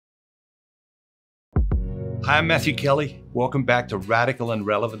Hi, I'm Matthew Kelly. Welcome back to Radical and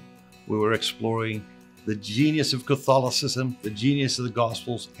Relevant, where we're exploring the genius of Catholicism, the genius of the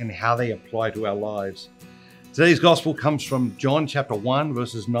Gospels, and how they apply to our lives. Today's Gospel comes from John chapter 1,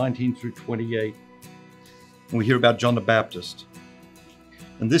 verses 19 through 28. And we hear about John the Baptist.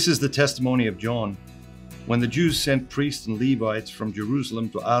 And this is the testimony of John. When the Jews sent priests and Levites from Jerusalem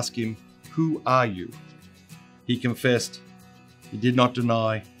to ask him, "Who are you?" He confessed. He did not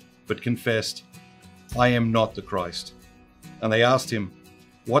deny, but confessed, "I am not the Christ." And they asked him,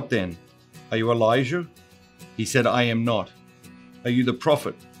 "What then? Are you Elijah?" He said, "I am not." "Are you the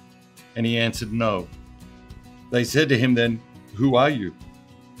prophet?" And he answered, "No." They said to him then, "Who are you?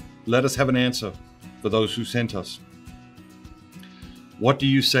 Let us have an answer for those who sent us. What do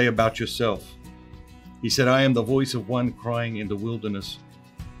you say about yourself?" He said, "I am the voice of one crying in the wilderness,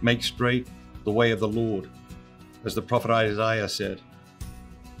 'Make straight the way of the Lord,' as the prophet Isaiah said."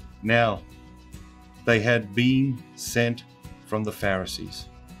 Now, they had been sent from the Pharisees.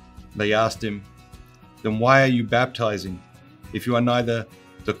 They asked him, "Then why are you baptizing, if you are neither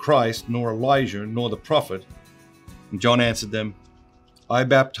the Christ, nor Elijah, nor the prophet?" And John answered them, "I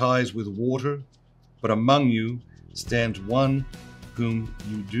baptize with water, but among you stands one whom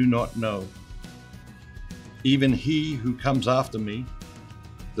you do not know, even he who comes after me,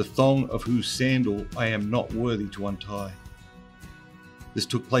 the thong of whose sandal I am not worthy to untie." This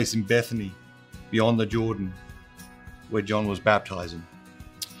took place in Bethany, beyond the Jordan, where John was baptizing.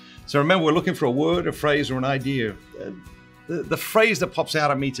 So remember, we're looking for a word, a phrase, or an idea. The phrase that pops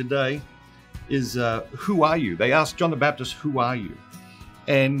out at me today is, who are you? They asked John the Baptist, "Who are you?"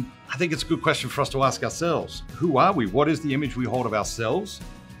 And I think it's a good question for us to ask ourselves. Who are we? What is the image we hold of ourselves?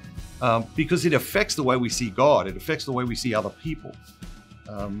 Because it affects the way we see God. It affects the way we see other people.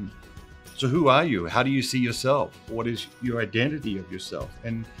 So who are you? How do you see yourself? What is your identity of yourself?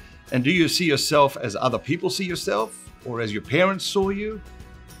 And do you see yourself as other people see yourself, or as your parents saw you?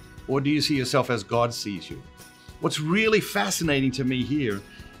 Or do you see yourself as God sees you? What's really fascinating to me here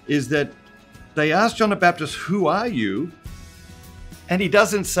is that they asked John the Baptist, "Who are you?" And he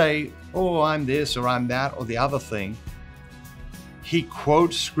doesn't say, "Oh, I'm this or I'm that or the other thing." He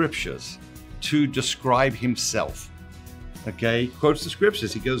quotes scriptures to describe himself. Okay, he quotes the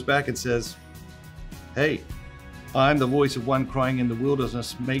scriptures. He goes back and says, "Hey, I'm the voice of one crying in the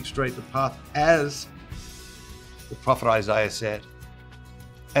wilderness, make straight the path," as the prophet Isaiah said.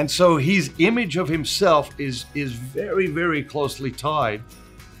 And so his image of himself is very, very closely tied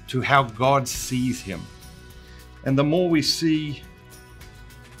to how God sees him. And the more we see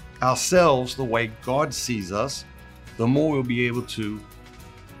ourselves the way God sees us, the more we'll be able to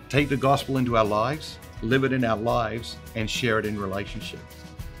take the gospel into our lives, live it in our lives, and share it in relationships.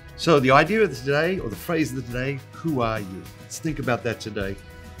 So the idea of today, or the phrase of the day, who are you? Let's think about that today.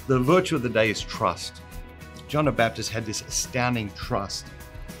 The virtue of the day is trust. John the Baptist had this astounding trust.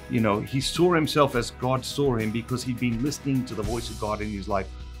 He saw himself as God saw him because he'd been listening to the voice of God in his life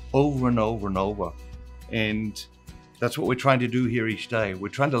over and over and over. And that's what we're trying to do here each day. We're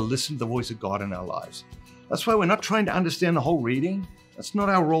trying to listen to the voice of God in our lives. That's why we're not trying to understand the whole reading. That's not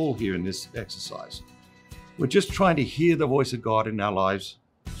our role here in this exercise. We're just trying to hear the voice of God in our lives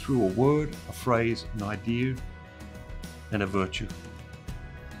through a word, a phrase, an idea, and a virtue.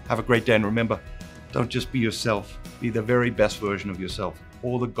 Have a great day, and remember, don't just be yourself. Be the very best version of yourself,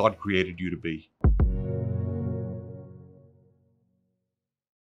 all that God created you to be.